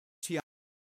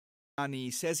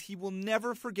Ashtiani says he will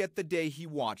never forget the day he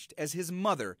watched as his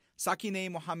mother,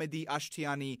 Sakine Mohammedie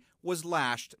Ashtiani, was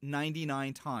lashed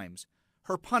 99 times,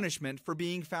 her punishment for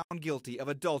being found guilty of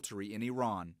adultery in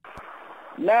Iran.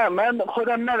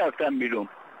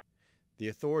 The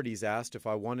authorities asked if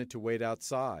I wanted to wait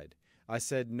outside. I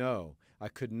said no, I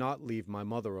could not leave my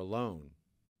mother alone.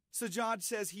 Sajjad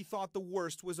says he thought the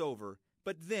worst was over,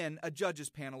 but then a judges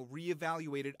panel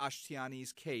reevaluated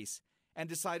Ashtiani's case and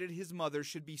decided his mother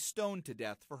should be stoned to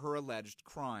death for her alleged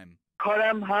crime.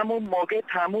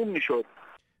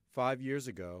 5 years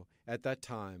ago, at that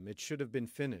time, it should have been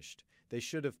finished. They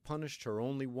should have punished her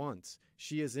only once.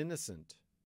 She is innocent.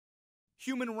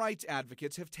 Human rights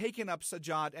advocates have taken up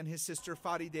Sajjad and his sister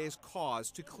Farideh's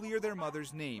cause to clear their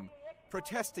mother's name,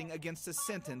 protesting against a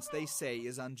sentence they say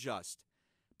is unjust.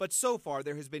 But so far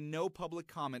there has been no public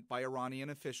comment by Iranian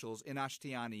officials in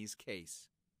Ashtiani's case.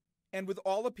 And with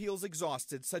all appeals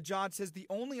exhausted, Sajjad says the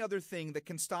only other thing that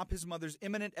can stop his mother's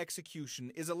imminent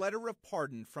execution is a letter of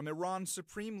pardon from Iran's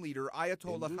supreme leader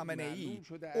Ayatollah Khamenei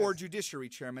or Judiciary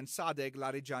Chairman Sadegh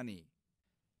Larijani.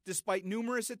 Despite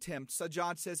numerous attempts,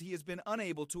 Sajjad says he has been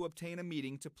unable to obtain a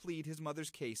meeting to plead his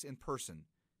mother's case in person.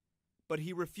 But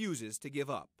he refuses to give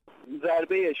up.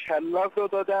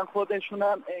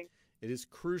 It is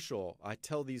crucial I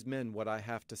tell these men what I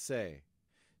have to say.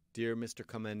 Dear Mr.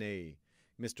 Khamenei,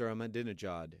 Mr.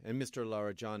 Ahmadinejad, and Mr.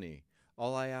 Larijani,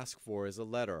 all I ask for is a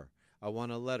letter. I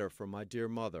want a letter from my dear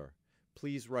mother.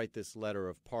 Please write this letter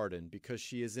of pardon because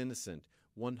she is innocent,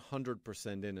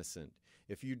 100% innocent.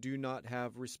 If you do not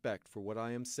have respect for what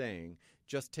I am saying,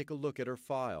 just take a look at her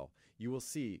file. You will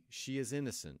see she is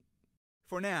innocent.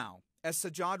 For now, as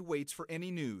Sajjad waits for any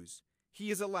news,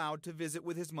 he is allowed to visit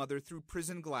with his mother through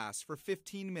prison glass for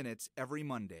 15 minutes every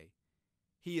Monday.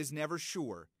 He is never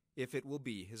sure if it will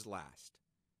be his last.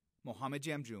 Mohammedie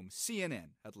Ashtiani, CNN,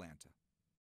 Atlanta.